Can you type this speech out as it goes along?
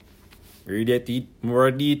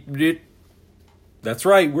That's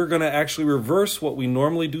right. We're going to actually reverse what we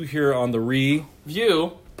normally do here on the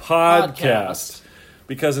Review podcast.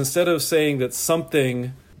 Because instead of saying that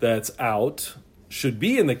something that's out should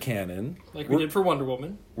be in the canon, like we did for Wonder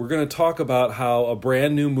Woman, we're going to talk about how a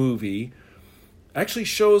brand new movie actually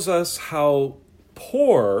shows us how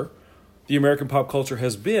poor the American pop culture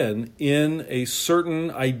has been in a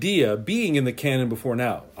certain idea being in the canon before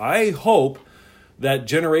now. I hope that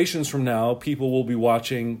generations from now, people will be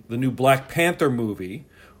watching the new Black Panther movie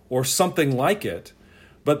or something like it.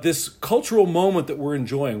 But this cultural moment that we're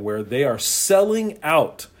enjoying where they are selling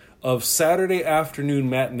out of Saturday afternoon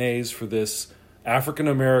matinees for this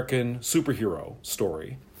African-American superhero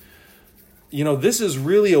story, you know, this is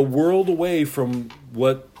really a world away from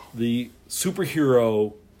what the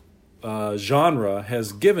superhero genre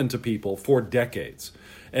has given to people for decades.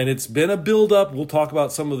 And it's been a build-up. We'll talk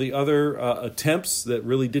about some of the other attempts that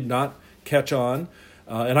really did not catch on.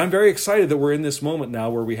 And I'm very excited that we're in this moment now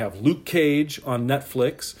where we have Luke Cage on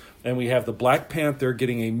Netflix and we have the Black Panther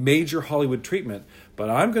getting a major Hollywood treatment. But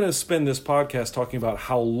I'm going to spend this podcast talking about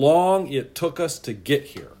how long it took us to get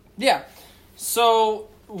here. Yeah. So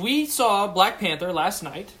we saw Black Panther last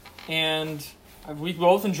night, and we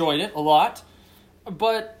both enjoyed it a lot.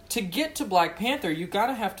 But to get to Black Panther, you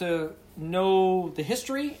gotta have to know the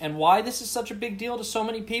history and why this is such a big deal to so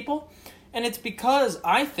many people. And it's because,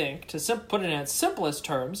 I think, to put it in its simplest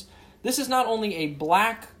terms, this is not only a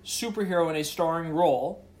black superhero in a starring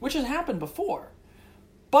role, which has happened before,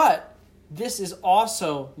 but this is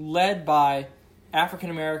also led by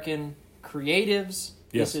African-American creatives.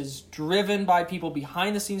 Yes. This is driven by people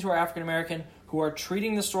behind the scenes who are African-American, who are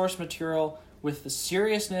treating the source material with the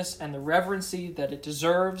seriousness and the reverency that it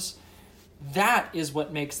deserves. That is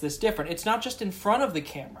what makes this different. It's not just in front of the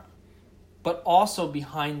camera, but also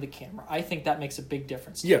behind the camera. I think that makes a big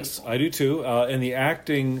difference to Yes, people. I do too. And the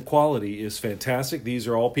acting quality is fantastic. These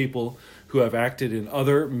are all people who have acted in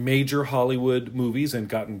other major Hollywood movies and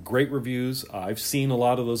gotten great reviews. I've seen a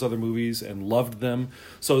lot of those other movies and loved them.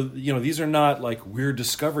 So, you know, these are not like we're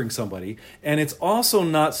discovering somebody. And it's also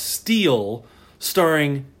not Steel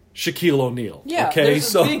starring Shaquille O'Neal. Yeah, okay?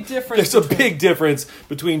 there's a big difference. There's a big difference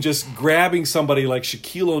between just grabbing somebody like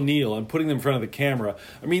Shaquille O'Neal and putting them in front of the camera.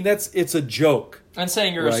 I mean, it's a joke. And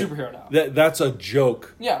saying you're right? a superhero now. That's a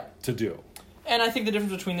joke Yeah. to do. And I think the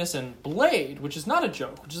difference between this and Blade, which is not a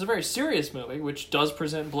joke, which is a very serious movie, which does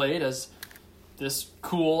present Blade as this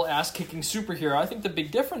cool, ass-kicking superhero, I think the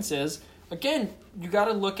big difference is, again, you got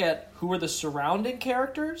to look at who are the surrounding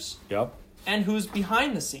characters Yep. and who's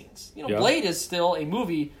behind the scenes. You know, Yeah. Blade is still a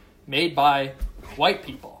movie made by white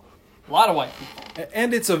people. A lot of white people.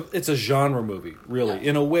 And it's a genre movie, really,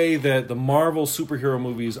 Yeah. in a way that the Marvel superhero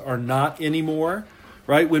movies are not anymore,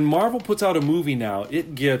 right? When Marvel puts out a movie now,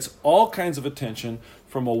 it gets all kinds of attention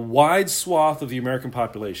from a wide swath of the American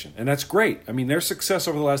population. And that's great. I mean, their success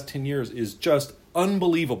over the last 10 years is just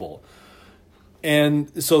unbelievable.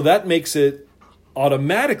 And so that makes it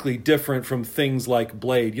automatically different from things like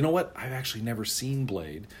Blade. You know what? I've actually never seen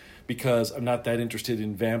Blade, because I'm not that interested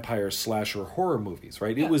in vampire slasher horror movies,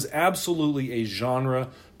 right? Yeah. It was absolutely a genre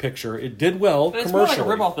picture. It did well And it's commercially. more like a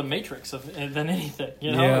rip-off the Matrix than anything.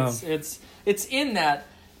 You know, Yeah. it's in that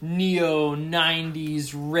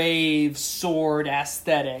neo-90s rave sword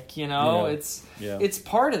aesthetic, you know? Yeah. It's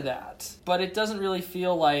part of that. But it doesn't really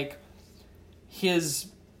feel like his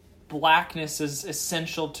blackness is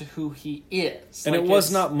essential to who he is. And like it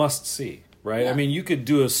was not must-see, right? Yeah. I mean, you could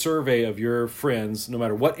do a survey of your friends, no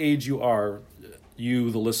matter what age you are, you,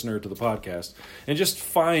 the listener to the podcast, and just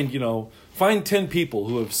find 10 people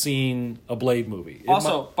who have seen a Blade movie.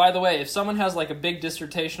 Also, by the way, if someone has like a big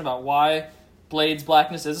dissertation about why Blade's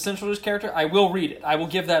blackness is essential to his character, I will read it. I will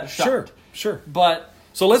give that a shot. Sure. But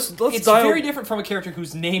So let's it's dial. very different from a character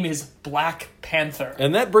whose name is Black Panther.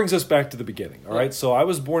 And that brings us back to the beginning, all right? So I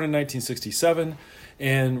was born in 1967,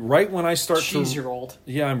 and right when I start Jeez, you're old.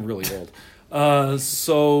 Yeah, I'm really old.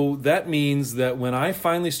 So that means that when I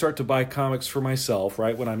finally start to buy comics for myself,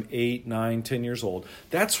 right, when I'm 8, 9, 10 years old,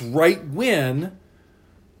 that's right when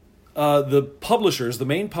the publishers, the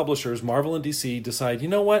main publishers, Marvel and DC, decide, you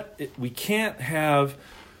know what, we can't have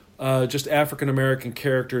just African-American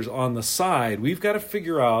characters on the side. We've got to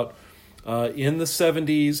figure out, in the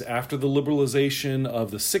 70s, after the liberalization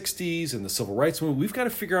of the 60s and the Civil Rights Movement, we've got to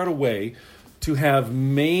figure out a way to have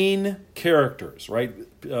main characters, right?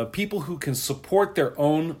 People who can support their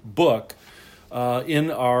own book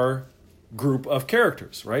in our group of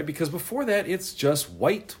characters, right? Because before that, it's just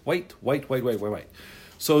white.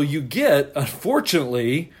 So you get,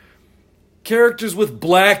 unfortunately, characters with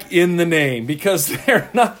black in the name because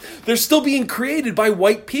they're still being created by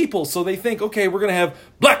white people. So they think, okay, we're going to have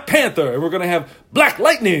Black Panther and we're going to have Black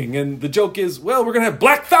Lightning. And the joke is, well, we're going to have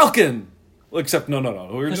Black Falcon. Well, except, no.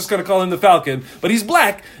 We're just going to call him the Falcon. But he's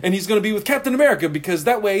black and he's going to be with Captain America because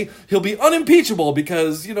that way he'll be unimpeachable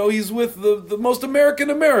because, he's with the most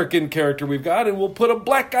American character we've got. And we'll put a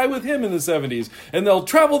black guy with him in the 70s. And they'll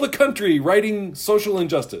travel the country writing social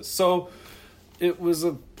injustice. So it was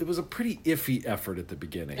a pretty iffy effort at the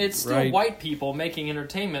beginning. It's still white people making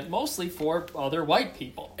entertainment, mostly for other white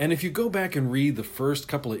people. And if you go back and read the first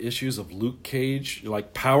couple of issues of Luke Cage,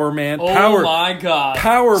 like Power Man. Oh my God.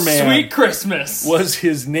 Power Man. Sweet Christmas. Was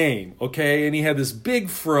his name, okay? And he had this big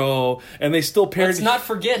fro, and they still paired... Let's not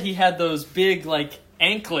forget he had those big,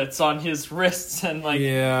 anklets on his wrists and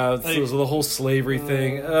Yeah, so the whole slavery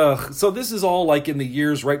thing. Ugh. So this is all in the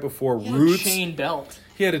years right before Roots. A chain belt.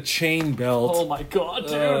 He had a chain belt. Oh my God,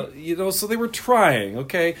 dude. So they were trying,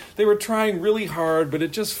 okay? They were trying really hard, but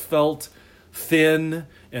it just felt thin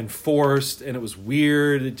and forced, and it was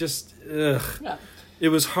weird. It just, Yeah. It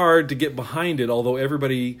was hard to get behind it, although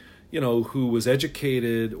everybody, who was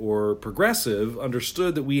educated or progressive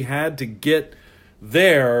understood that we had to get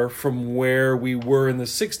there from where we were in the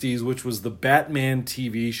 60s, which was the Batman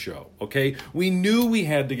TV show, okay? We knew we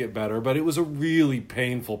had to get better, but it was a really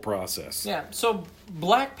painful process. Yeah, so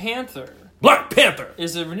Black Panther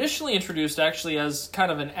is initially introduced actually as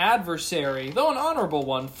kind of an adversary, though an honorable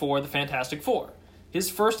one, for the Fantastic Four. His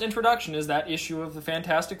first introduction is that issue of the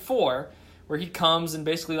Fantastic Four, where he comes and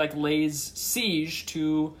basically lays siege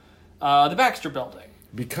to the Baxter Building.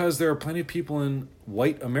 Because there are plenty of people in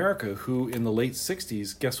white America who, in the late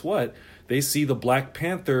 60s, guess what? They see the Black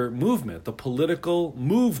Panther movement, the political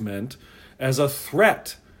movement, as a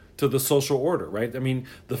threat to the social order, right? I mean,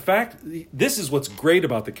 this is what's great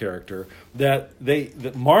about the character, that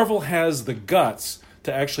Marvel has the guts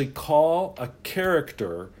to actually call a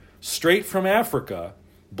character straight from Africa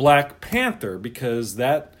Black Panther, because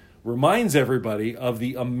that reminds everybody of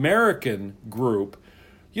the American group,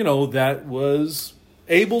 that was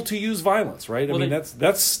able to use violence, right? I mean,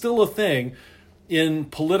 that's still a thing in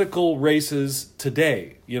political races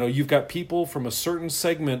today. You've got people from a certain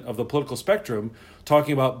segment of the political spectrum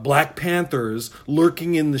talking about Black Panthers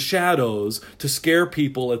lurking in the shadows to scare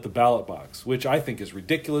people at the ballot box, which I think is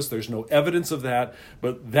ridiculous. There's no evidence of that,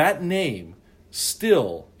 but that name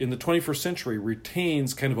still, in the 21st century,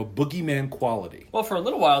 retains kind of a boogeyman quality. Well, for a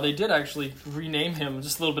little while, they did actually rename him,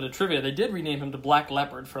 just a little bit of trivia, they did rename him to Black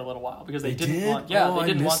Leopard for a little while, because they didn't want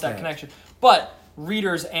that connection. But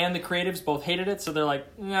readers and the creatives both hated it, so they're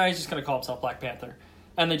like, nah, he's just going to call himself Black Panther.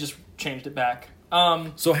 And they just changed it back.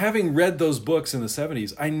 So having read those books in the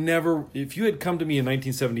 70s, if you had come to me in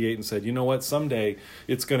 1978 and said, you know what, someday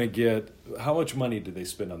it's going to get, how much money did they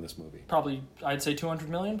spend on this movie? Probably, I'd say $200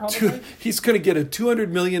 million, probably. He's going to get a $200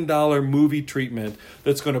 million movie treatment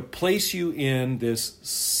that's going to place you in this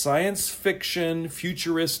science fiction,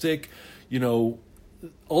 futuristic,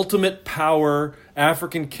 ultimate power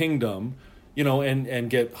African kingdom, and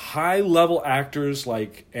get high-level actors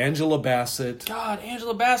like Angela Bassett. God,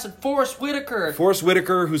 Angela Bassett, Forrest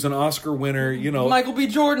Whitaker, who's an Oscar winner, Michael B.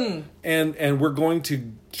 Jordan. And we're going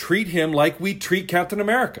to treat him like we treat Captain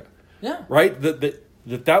America. Yeah. Right?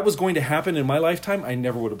 That was going to happen in my lifetime, I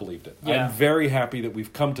never would have believed it. Yeah. I'm very happy that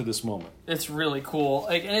we've come to this moment. It's really cool.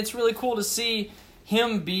 And it's really cool to see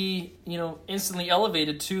him be, instantly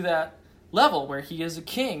elevated to that level where he is a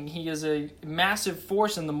king. He is a massive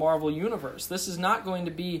force in the Marvel universe. This is not going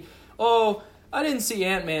to be, I didn't see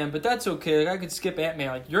Ant-Man, but that's okay. I could skip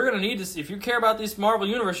Ant-Man. You're going to need to, if you care about this Marvel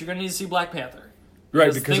universe, you're going to need to see Black Panther.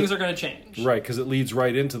 Right, because things are going to change. Right, because it leads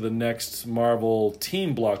right into the next Marvel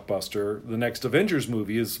team blockbuster. The next Avengers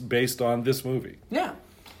movie is based on this movie. Yeah.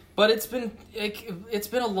 But it's been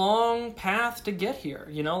a long path to get here.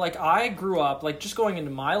 I grew up, just going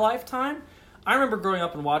into my lifetime, I remember growing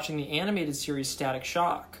up and watching the animated series Static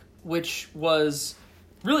Shock, which was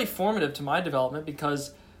really formative to my development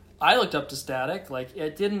because I looked up to Static.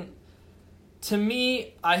 To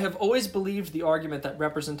me, I have always believed the argument that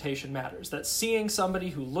representation matters, that seeing somebody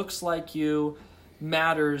who looks like you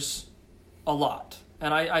matters a lot.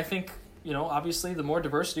 And I think, obviously the more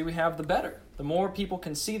diversity we have, the better. The more people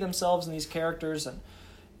can see themselves in these characters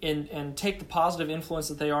and take the positive influence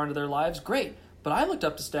that they are into their lives, great. But I looked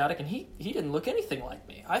up to Static, and he didn't look anything like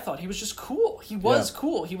me. I thought he was just cool. He was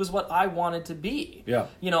cool. He was what I wanted to be. Yeah.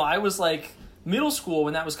 I was middle school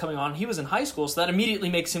when that was coming on. He was in high school, so that immediately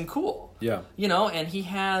makes him cool. Yeah. And he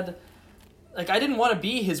had, I didn't want to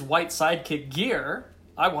be his white sidekick Gear.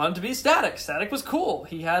 I wanted to be Static. Static was cool.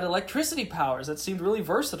 He had electricity powers that seemed really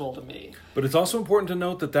versatile to me. But it's also important to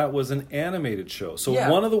note that that was an animated show. So Yeah.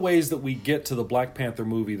 one of the ways that we get to the Black Panther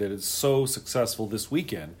movie that is so successful this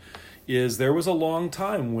weekend is there was a long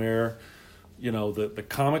time where, you know, the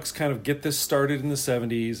comics kind of get this started in the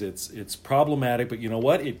 70s. It's problematic, but you know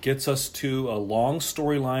what? It gets us to a long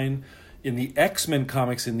storyline in the X-Men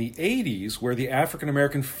comics in the 80s where the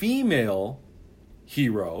African-American female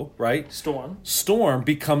hero, right? Storm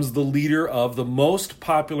becomes the leader of the most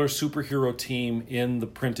popular superhero team in the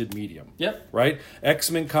printed medium. Yep. Right?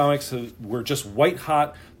 X-Men comics were just white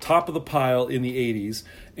hot, top of the pile in the 80s,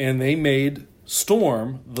 and they made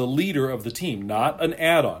Storm the leader of the team, not an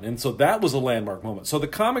add-on. And so that was a landmark moment. So the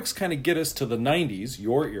comics kind of get us to the 90s,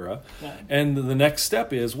 your era, and the next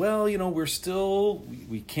step is, well, you know,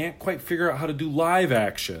 we can't quite figure out how to do live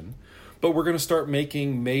action, but we're going to start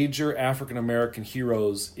making major African-American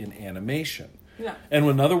heroes in animation. Yeah. And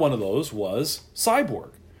another one of those was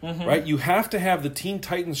Cyborg, right? You have to have the Teen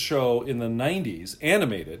Titans show in the 90s,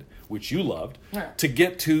 animated, which you loved, to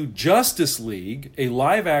get to Justice League, a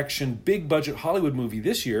live-action, big-budget Hollywood movie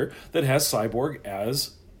this year that has Cyborg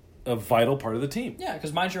as a vital part of the team. Yeah,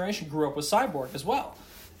 because my generation grew up with Cyborg as well.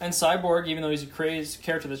 And Cyborg, even though he's a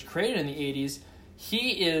character that's created in the 80s,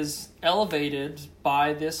 he is elevated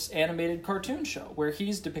by this animated cartoon show where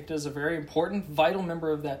he's depicted as a very important, vital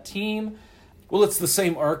member of that team. Well, it's the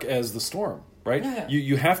same arc as the Storm, right? Yeah.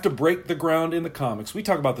 You have to break the ground in the comics. We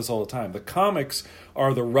talk about this all the time. The comics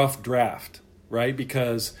are the rough draft, right?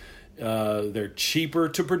 Because they're cheaper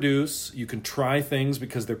to produce. You can try things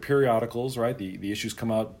because they're periodicals, right? The issues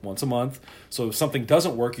come out once a month. So if something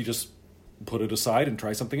doesn't work, you just put it aside and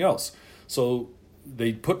try something else. So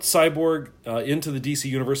they put Cyborg into the DC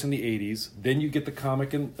universe in the 80s. Then you get the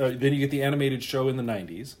comic, and then you get the animated show in the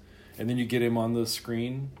 90s, and then you get him on the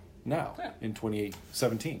screen now in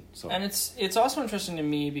 2017. So, and it's also interesting to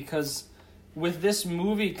me because with this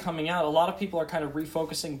movie coming out, a lot of people are kind of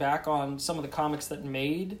refocusing back on some of the comics that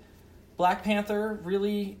made Black Panther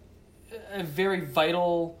really a very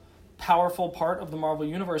vital, powerful part of the Marvel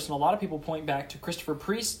Universe, and a lot of people point back to Christopher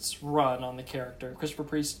Priest's run on the character. Christopher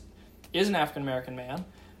Priest is an African-American man,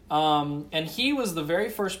 and he was the very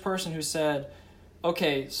first person who said,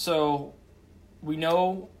 okay, so we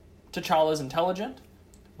know T'Challa's intelligent,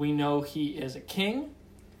 we know he is a king,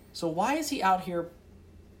 so why is he out here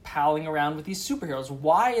palling around with these superheroes?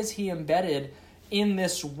 Why is he embedded in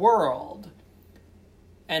this world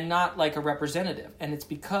and not like a representative? And it's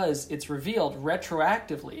because it's revealed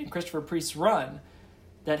retroactively in Christopher Priest's run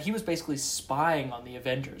that he was basically spying on the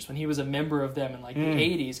Avengers when he was a member of them in like the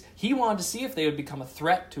 80s. He wanted to see if they would become a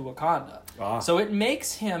threat to Wakanda. So it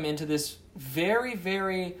makes him into this very,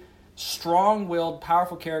 very strong-willed,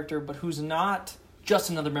 powerful character, but who's not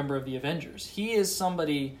just another member of the Avengers. He is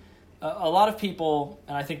somebody, a lot of people,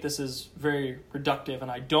 and I think this is very reductive,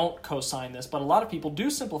 and I don't co-sign this, but a lot of people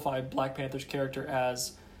do simplify Black Panther's character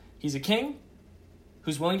as he's a king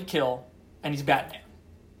who's willing to kill, and he's Batman.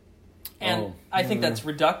 And I think that's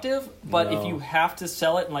reductive, but if you have to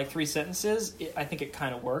sell it in like 3 sentences, I think it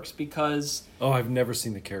kind of works because... Oh, I've never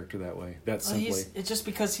seen the character that way, that simply. It's just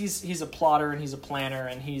because he's a plotter and he's a planner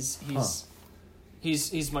and he's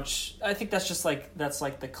much... I think that's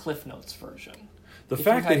like the Cliff Notes version. The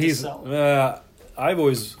fact that he's... I've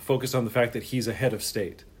always focused on the fact that he's a head of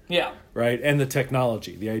state. Yeah. Right? And the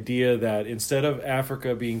technology. The idea that instead of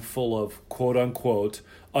Africa being full of quote-unquote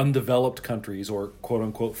undeveloped countries or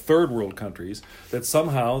quote-unquote third world countries, that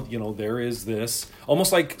somehow, you know, there is this,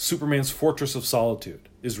 almost like Superman's Fortress of Solitude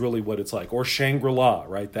is really what it's like, or Shangri-La,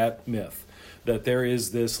 right? That myth, that there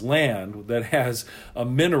is this land that has a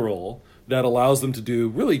mineral that allows them to do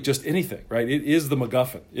really just anything, right? It is the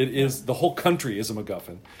MacGuffin. It is, the whole country is a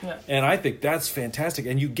MacGuffin. Yeah. And I think that's fantastic.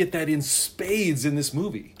 And you get that in spades in this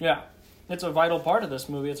movie. Yeah. It's a vital part of this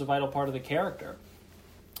movie. It's a vital part of the character.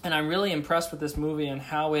 And I'm really impressed with this movie and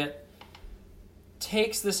how it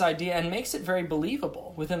takes this idea and makes it very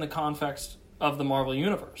believable within the context of the Marvel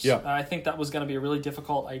Universe. Yeah. I think that was going to be a really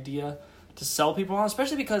difficult idea to sell people on,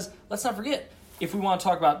 especially because, let's not forget, if we want to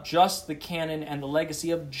talk about just the canon and the legacy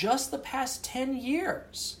of just the past 10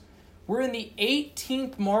 years, we're in the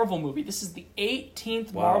 18th Marvel movie. This is the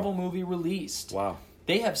 18th Marvel movie released. Wow.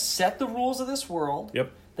 They have set the rules of this world.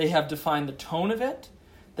 Yep. They have defined the tone of it.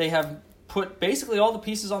 They have put basically all the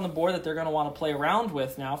pieces on the board that they're going to want to play around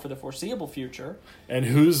with now for the foreseeable future. And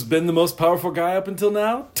who's been the most powerful guy up until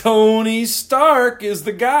now? Tony Stark is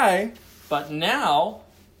the guy. But now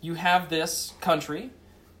you have this country.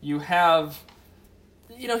 You have...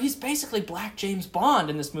 You know, he's basically Black James Bond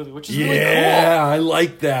in this movie, which is really cool. Yeah, I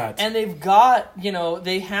like that. And they've got, you know,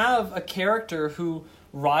 they have a character who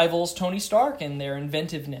rivals Tony Stark in their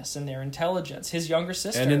inventiveness and their intelligence. His younger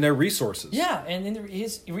sister. And in their resources. Yeah, and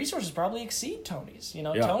his resources probably exceed Tony's. You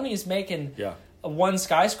know, Tony's making Yeah. one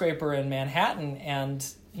skyscraper in Manhattan, and,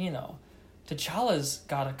 you know, T'Challa's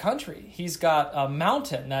got a country. He's got a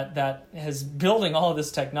mountain that is building all of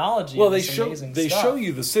this technology. Well, and they this show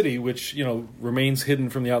you the city, which, you know, remains hidden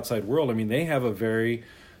from the outside world. I mean, they have a very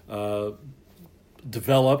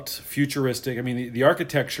developed, futuristic. I mean, the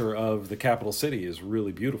architecture of the capital city is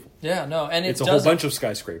really beautiful. Yeah, no, and it's a whole bunch of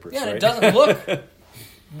skyscrapers. Yeah, right? and it doesn't look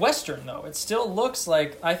Western though. It still looks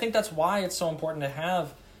like. I think that's why it's so important to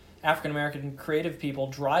have African American creative people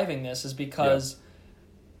driving this, is because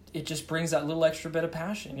it just brings that little extra bit of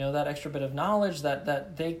passion, you know, that extra bit of knowledge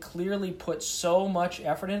that they clearly put so much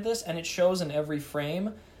effort into this, and it shows in every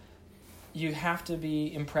frame. You have to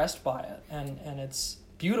be impressed by it, and it's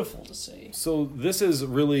beautiful to see. So this is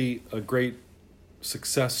really a great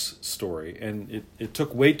success story, and it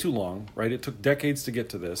took way too long, right? It took decades to get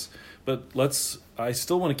to this, but I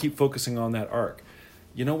still want to keep focusing on that arc.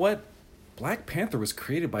 You know what? Black Panther was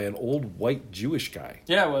created by an old white Jewish guy.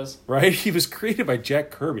 Yeah, it was. Right? He was created by Jack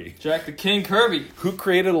Kirby. Jack the King Kirby. Who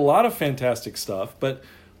created a lot of fantastic stuff, but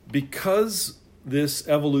because this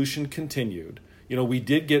evolution continued, you know, we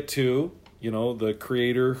did get to, you know, the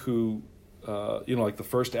creator who, you know, like the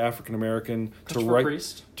first African American to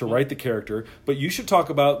write the character. But you should talk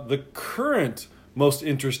about the current most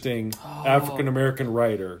interesting African American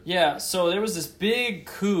writer. Yeah, so there was this big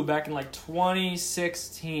coup back in like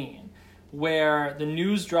 2016 where the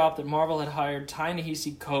news dropped that Marvel had hired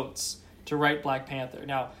Ta-Nehisi Coates to write Black Panther.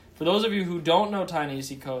 Now, for those of you who don't know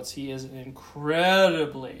Ta-Nehisi Coates, he is an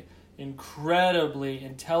incredibly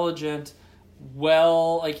intelligent,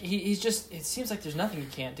 he's just, it seems like there's nothing he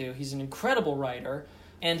can't do. He's an incredible writer,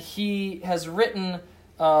 and he has written,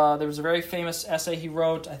 there was a very famous essay he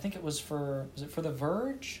wrote, I think it was for The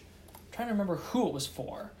Verge? I'm trying to remember who it was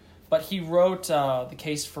for. But he wrote The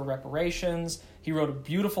Case for Reparations. He wrote a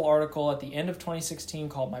beautiful article at the end of 2016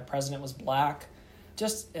 called My President Was Black.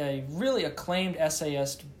 Just a really acclaimed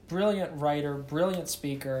essayist, brilliant writer, brilliant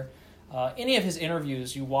speaker. Any of his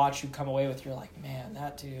interviews you watch, you come away with, you're like, man,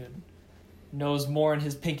 that dude knows more in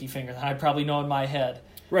his pinky finger than I probably know in my head.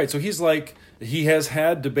 Right, so he has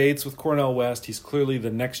had debates with Cornel West. He's clearly the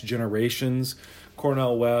next generation's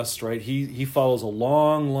Cornel West, right? He follows a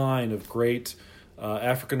long line of great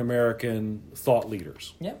African-American thought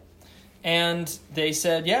leaders. Yep. And they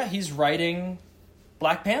said, yeah, he's writing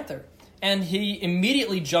Black Panther. And he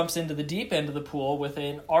immediately jumps into the deep end of the pool with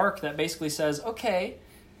an arc that basically says, okay,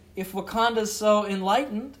 if Wakanda's so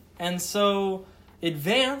enlightened and so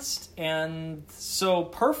advanced and so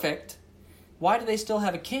perfect, why do they still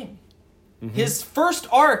have a king? Mm-hmm. His first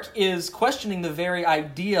arc is questioning the very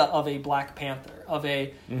idea of a Black Panther, of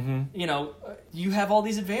a, you know, you have all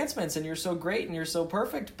these advancements and you're so great and you're so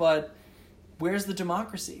perfect, but where's the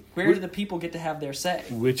democracy? Where do the people get to have their say?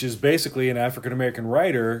 Which is basically an African-American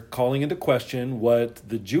writer calling into question what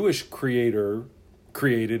the Jewish creator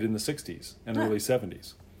created in the 60s and early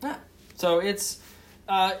 70s. Yeah. So it's...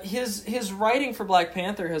 his writing for Black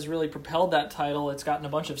Panther has really propelled that title. It's gotten a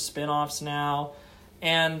bunch of spin-offs now.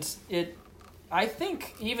 And I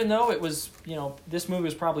think, even though it was, you know, this movie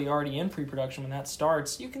was probably already in pre-production when that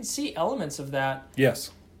starts, you can see elements of that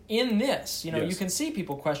in this. You know, you can see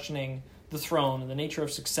people questioning the throne and the nature of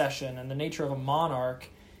succession and the nature of a monarch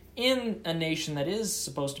in a nation that is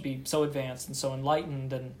supposed to be so advanced and so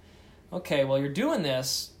enlightened. And, okay, well, you're doing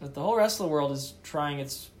this, but the whole rest of the world is trying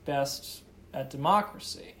its best at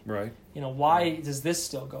democracy. Right. You know, why does this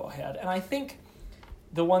still go ahead? And I think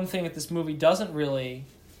the one thing that this movie doesn't really,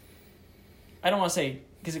 I don't want to say,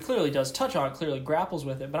 because it clearly does touch on it, clearly grapples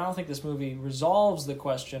with it, but I don't think this movie resolves the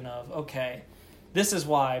question of, okay, this is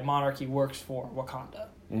why monarchy works for Wakanda.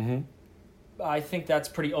 Mm-hmm. I think that's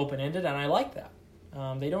pretty open-ended, and I like that.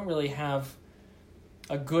 They don't really have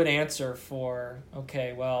a good answer for,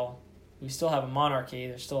 okay, well, we still have a monarchy.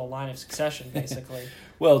 There's still a line of succession, basically.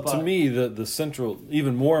 To me, the central,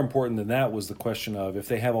 even more important than that, was the question of, if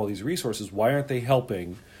they have all these resources, why aren't they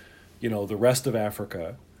helping, you know, the rest of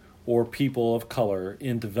Africa or people of color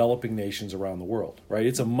in developing nations around the world, right?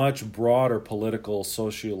 It's a much broader political,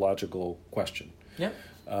 sociological question,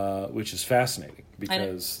 which is fascinating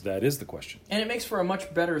because that is the question. And it makes for a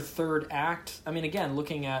much better third act. I mean, again,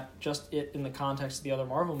 looking at just it in the context of the other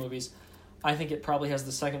Marvel movies, I think it probably has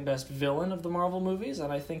the second best villain of the Marvel movies,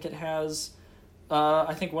 and I think it has,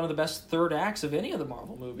 one of the best third acts of any of the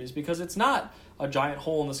Marvel movies, because it's not a giant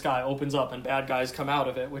hole in the sky opens up and bad guys come out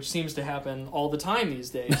of it, which seems to happen all the time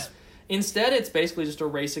these days. Instead, it's basically just a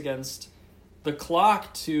race against the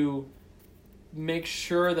clock to make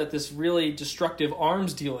sure that this really destructive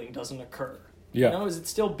arms dealing doesn't occur. Yeah. You know, is it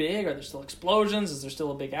still big? Are there still explosions? Is there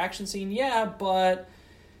still a big action scene? Yeah, but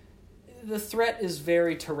the threat is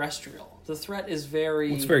very terrestrial. The threat is very...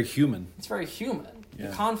 Well, it's very human. It's very human. Yeah.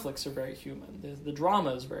 The conflicts are very human. The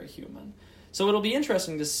drama is very human. So it'll be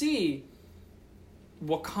interesting to see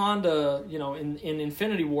Wakanda, you know, in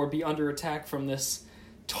Infinity War be under attack from this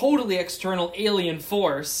totally external alien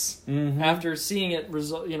force after seeing it,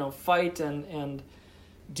 fight and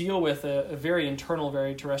deal with a very internal,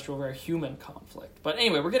 very terrestrial, very human conflict. But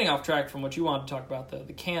anyway, we're getting off track from what you wanted to talk about,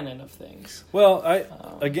 the canon of things. Well,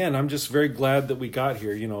 I'm just very glad that we got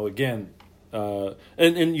here. You know, again,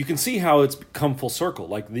 and you can see how it's come full circle.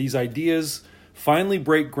 Like, these ideas finally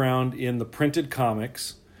break ground in the printed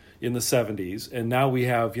comics in the 70s, and now we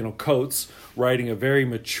have, you know, Coates writing a very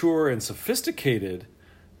mature and sophisticated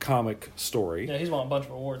comic story. Yeah, he's won a bunch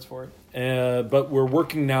of awards for it. But we're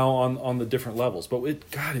working now on the different levels. But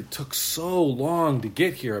it took so long to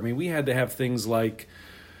get here. I mean, we had to have things like,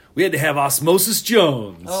 we had to have Osmosis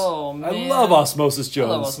Jones. Oh, man. I love Osmosis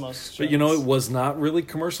Jones. I love Osmosis Jones. But, you know, it was not really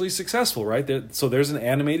commercially successful, right? So there's an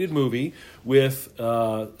animated movie with,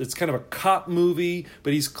 it's kind of a cop movie,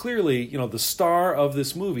 but he's clearly, you know, the star of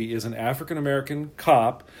this movie is an African-American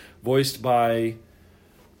cop voiced by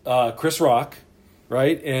Chris Rock,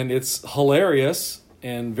 right? And it's hilarious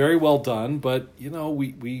and very well done, but, you know,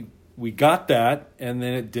 we got that, and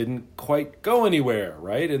then it didn't quite go anywhere,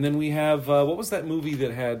 right? And then we have, what was that movie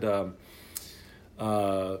that had,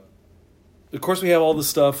 of course we have all the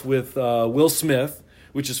stuff with Will Smith,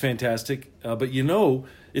 which is fantastic, but, you know,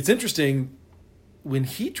 it's interesting, when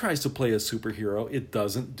he tries to play a superhero, it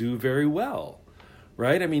doesn't do very well,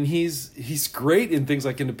 right? I mean, he's great in things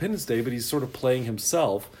like Independence Day, but he's sort of playing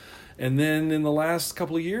himself. And then in the last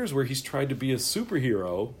couple of years where he's tried to be a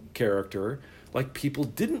superhero character, like, people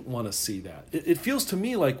didn't want to see that. It feels to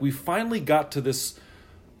me like we finally got to this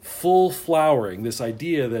full flowering, this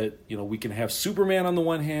idea that, you know, we can have Superman on the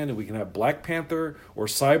one hand and we can have Black Panther or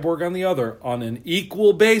Cyborg on the other on an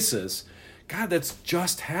equal basis. God, that's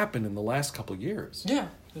just happened in the last couple of years. Yeah,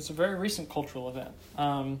 it's a very recent cultural event.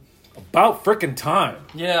 About frickin' time.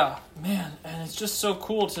 Yeah, man, and it's just so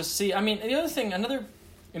cool to see. I mean, the other thing, another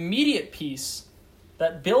immediate piece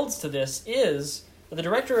that builds to this is the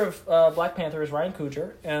director of Black Panther is Ryan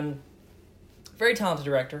Coogler, and very talented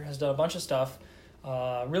director, has done a bunch of stuff.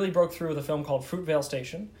 Really broke through with a film called Fruitvale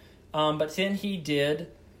Station, but then he did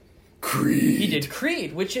Creed. He did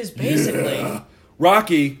Creed, which is basically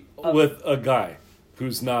Rocky with a guy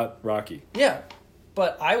who's not Rocky. Yeah,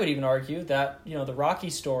 but I would even argue that, you know, the Rocky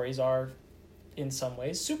stories are, in some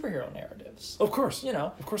ways, superhero narratives. Of course. You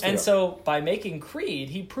know? Of course they and are. so by making Creed,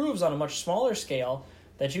 he proves on a much smaller scale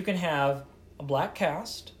that you can have a black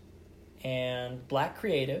cast and black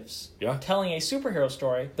creatives telling a superhero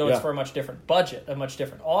story, though it's for a much different budget, a much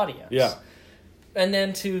different audience. Yeah. And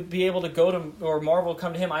then to be able to go to, or Marvel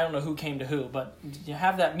come to him, I don't know who came to who, but you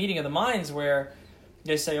have that meeting of the minds where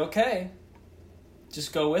they say, okay,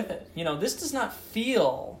 just go with it. You know, this does not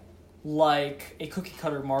feel like a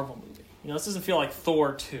cookie-cutter Marvel movie. You know, this doesn't feel like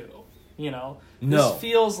Thor 2, you know? No. This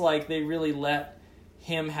feels like they really let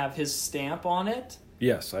him have his stamp on it.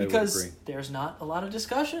 Yes, I would agree. Because there's not a lot of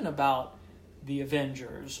discussion about the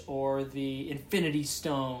Avengers or the Infinity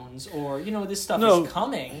Stones or, you know, this stuff is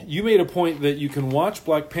coming. You made a point that you can watch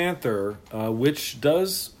Black Panther, which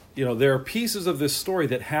does, you know, there are pieces of this story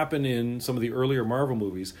that happen in some of the earlier Marvel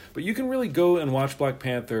movies, but you can really go and watch Black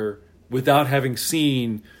Panther without having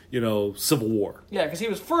seen, you know, Civil War. Yeah, because he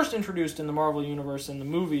was first introduced in the Marvel Universe in the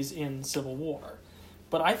movies in Civil War.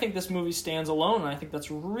 But I think this movie stands alone, and I think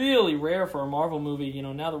that's really rare for a Marvel movie, you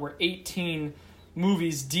know, now that we're 18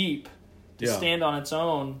 movies deep, to stand on its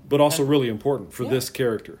own. But also really important for this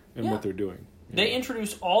character and what they're doing. They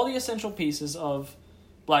introduce all the essential pieces of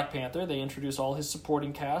Black Panther. They introduce all his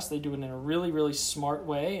supporting cast. They do it in a really, really smart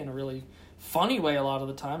way, in a really funny way a lot of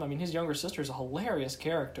the time. I mean, his younger sister is a hilarious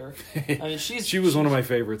character. I mean, she was one of my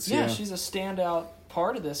favorites. Yeah, she's a standout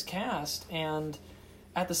part of this cast, and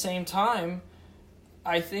at the same time,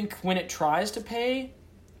 I think when it tries to pay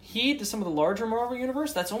heed to some of the larger Marvel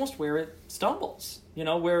Universe, that's almost where it stumbles. You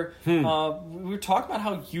know, where we were talking about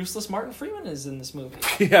how useless Martin Freeman is in this movie.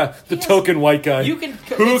 Yeah, the token white guy.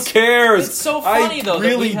 Who cares? It's so funny, though. I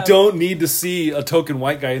really don't need to see a token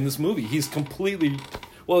white guy in this movie. He's completely...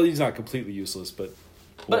 Well, he's not completely useless, but...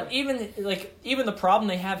 But even the problem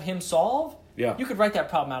they have him solve, you could write that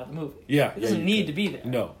problem out of the movie. Yeah. It doesn't need to be there.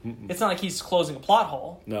 No. It's not like he's closing a plot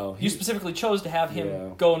hole. No. You specifically chose to have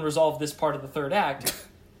him go and resolve this part of the third act.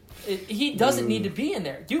 He doesn't need to be in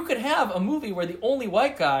there. You could have a movie where the only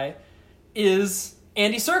white guy is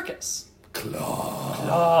Andy Serkis.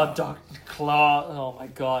 Claw, Dr. Claw. Oh my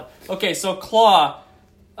god. Okay, so Claw.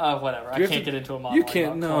 Whatever. I can't get into a monologue. You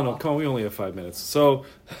can't. No. Come on. We only have 5 minutes. So,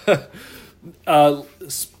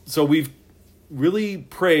 so we've really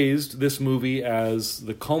praised this movie as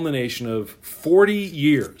the culmination of 40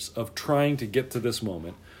 years of trying to get to this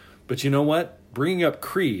moment. But you know what? Bringing up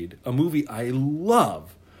Creed, a movie I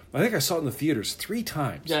love. I think I saw it in the theaters 3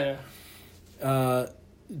 times. Yeah.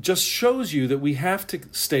 Just shows you that we have to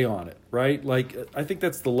stay on it, right? Like, I think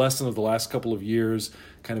that's the lesson of the last couple of years,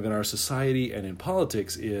 kind of in our society and in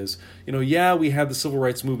politics is, we had the civil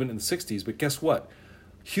rights movement in the 60s, but guess what?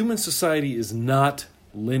 Human society is not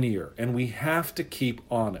linear, and we have to keep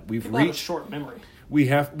on it. People have a short memory.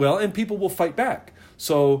 And people will fight back.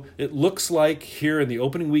 So it looks like here in the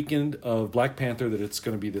opening weekend of Black Panther that it's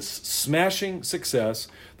going to be this smashing success.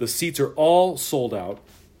 The seats are all sold out.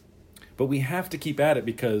 But we have to keep at it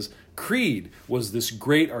because Creed was this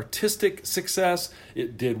great artistic success.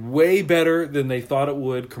 It did way better than they thought it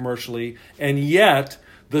would commercially. And yet,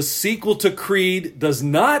 the sequel to Creed does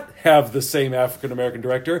not have the same African-American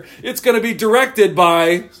director. It's going to be directed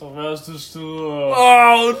by... Sylvester Stallone.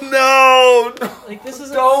 Oh, no! Like, this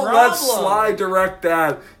is Don't a problem. let Sly direct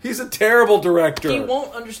that. He's a terrible director. He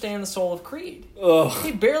won't understand the soul of Creed. Ugh.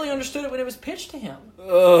 He barely understood it when it was pitched to him. He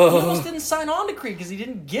Ugh. almost didn't sign on to Creed because he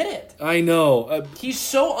didn't get it. I know. He's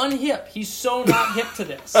so unhip. He's so not hip to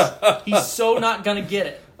this. He's so not going to get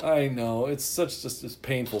it. I know. It's just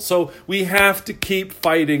painful. So we have to keep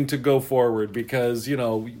fighting to go forward because,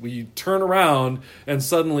 we turn around and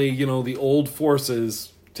suddenly, the old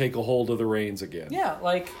forces take a hold of the reins again. Yeah,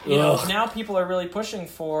 now people are really pushing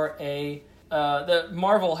for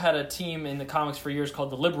Marvel had a team in the comics for years called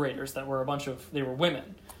the Liberators that were they were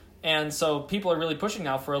women. And so people are really pushing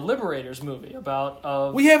now for a Liberators movie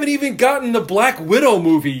about... We haven't even gotten the Black Widow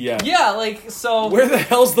movie yet. Yeah, so... Where the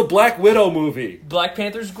hell's the Black Widow movie? Black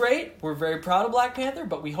Panther's great. We're very proud of Black Panther,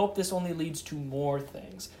 but we hope this only leads to more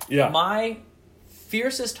things. Yeah. My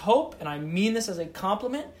fiercest hope, and I mean this as a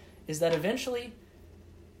compliment, is that eventually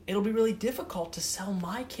it'll be really difficult to sell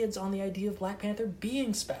my kids on the idea of Black Panther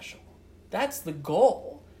being special. That's the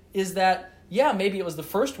goal, is that, maybe it was the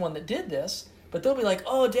first one that did this, but they'll be like,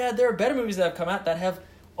 oh, Dad, there are better movies that have come out that have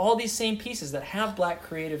all these same pieces, that have black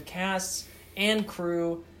creative casts and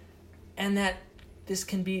crew, and that this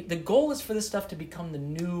can be... The goal is for this stuff to become the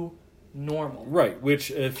new normal. Right,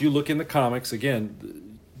 which if you look in the comics,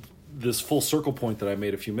 again, this full circle point that I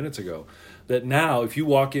made a few minutes ago, that now if you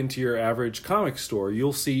walk into your average comic store,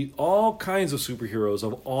 you'll see all kinds of superheroes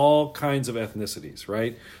of all kinds of ethnicities,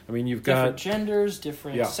 right? I mean, you've got... Different genders,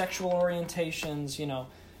 different sexual orientations,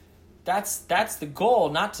 That's the goal,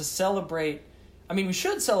 not to celebrate... I mean, we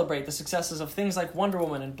should celebrate the successes of things like Wonder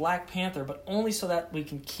Woman and Black Panther, but only so that we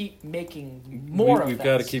can keep making more of that. We've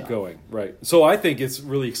got to keep going, right. So I think it's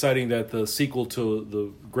really exciting that the sequel to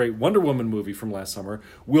the great Wonder Woman movie from last summer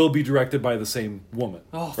will be directed by the same woman.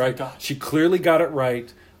 Oh, right? Thank God. She clearly got it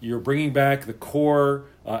right. You're bringing back the core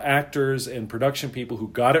actors and production people who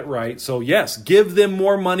got it right. So yes, give them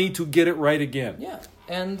more money to get it right again. Yeah.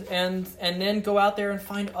 And then go out there and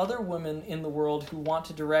find other women in the world who want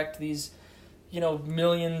to direct these, $1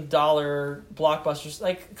 million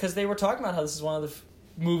blockbusters. Because they were talking about how this is one of the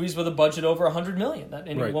movies with a budget over $100 million that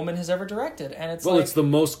any woman has ever directed. And it's it's the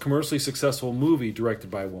most commercially successful movie directed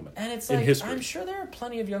by a woman. And it's in history. I'm sure there are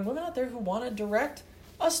plenty of young women out there who want to direct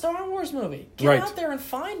a Star Wars movie. Get out there and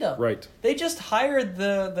find them. Right. They just hired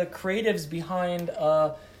the creatives behind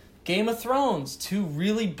Game of Thrones, 2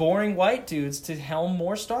 really boring white dudes to helm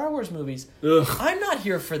more Star Wars movies. Ugh. I'm not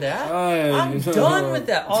here for that. I'm done with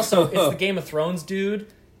that. Also, it's the Game of Thrones dude,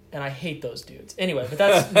 and I hate those dudes. Anyway, but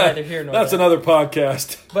that's neither here nor there. That's another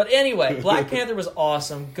podcast. But anyway, Black Panther was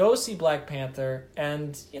awesome. Go see Black Panther,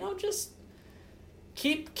 and, just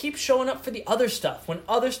keep showing up for the other stuff. When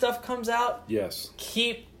other stuff comes out, yes,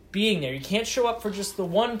 keep being there. You can't show up for just the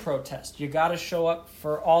one protest. You got to show up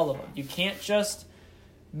for all of them. You can't just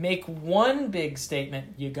make one big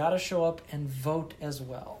statement. You got to show up and vote as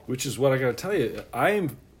well. Which is what I got to tell you. I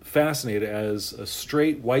am fascinated as a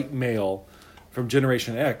straight white male from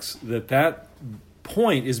Generation X that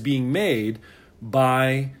point is being made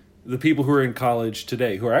by the people who are in college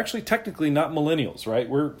today, who are actually technically not millennials, right?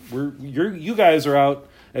 You guys are out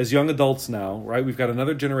as young adults now, right? We've got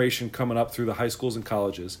another generation coming up through the high schools and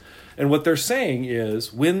colleges. And what they're saying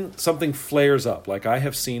is when something flares up, like I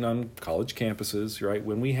have seen on college campuses, right?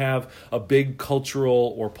 When we have a big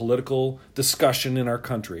cultural or political discussion in our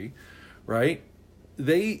country, right?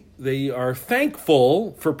 They are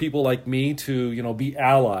thankful for people like me to, be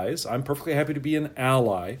allies. I'm perfectly happy to be an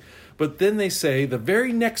ally. But then they say, the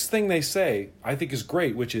very next thing they say, I think is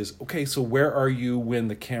great, which is, okay, so where are you when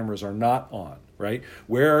the cameras are not on, right?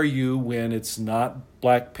 Where are you when it's not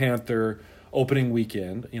Black Panther opening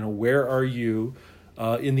weekend? Where are you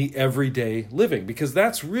in the everyday living? Because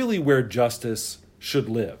that's really where justice should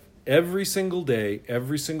live. Every single day,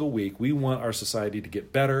 every single week, we want our society to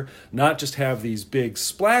get better, not just have these big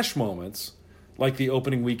splash moments like the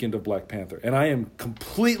opening weekend of Black Panther. And I am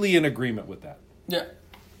completely in agreement with that. Yeah.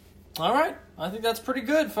 All right. I think that's pretty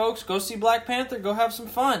good, folks. Go see Black Panther. Go have some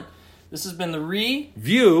fun. This has been the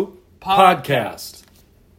Review Podcast.